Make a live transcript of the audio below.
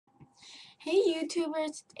Hey YouTubers,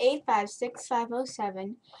 it's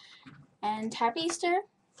 856507 and happy Easter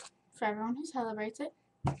for everyone who celebrates it.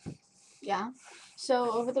 Yeah.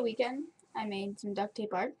 So over the weekend I made some duct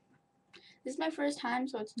tape art. This is my first time,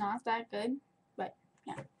 so it's not that good, but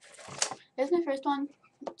yeah. This is my first one.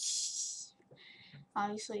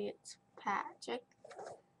 Obviously it's Patrick.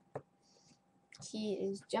 He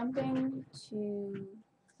is jumping to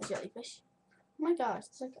a jellyfish. Oh my gosh,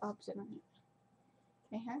 it's like opposite on here.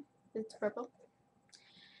 Right here. It's purple.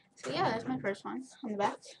 So yeah, that's my first one on the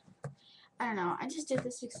back. I don't know. I just did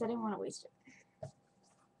this because I didn't want to waste it.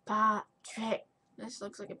 Patrick. This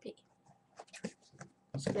looks like a P.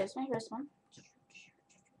 So there's my first one.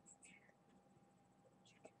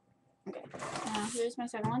 Okay. Now here's my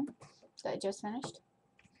second one that I just finished.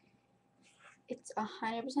 It's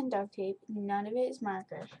 100% duct tape. None of it is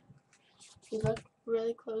marker. If you look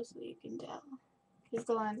really closely, you can tell. Because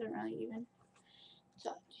the lines aren't really even.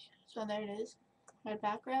 So there it is. Red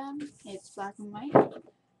background. It's black and white.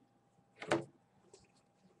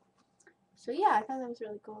 So yeah, I thought that was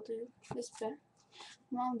really cool too. This better.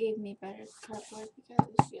 Mom gave me better cardboard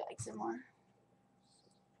because she likes it more.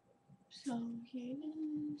 So here it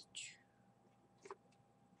is.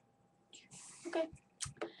 Okay.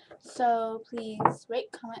 So please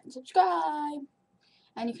rate, comment, and subscribe.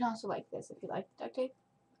 And you can also like this if you like duct tape,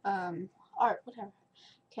 art, whatever.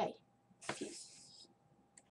 Okay. Peace.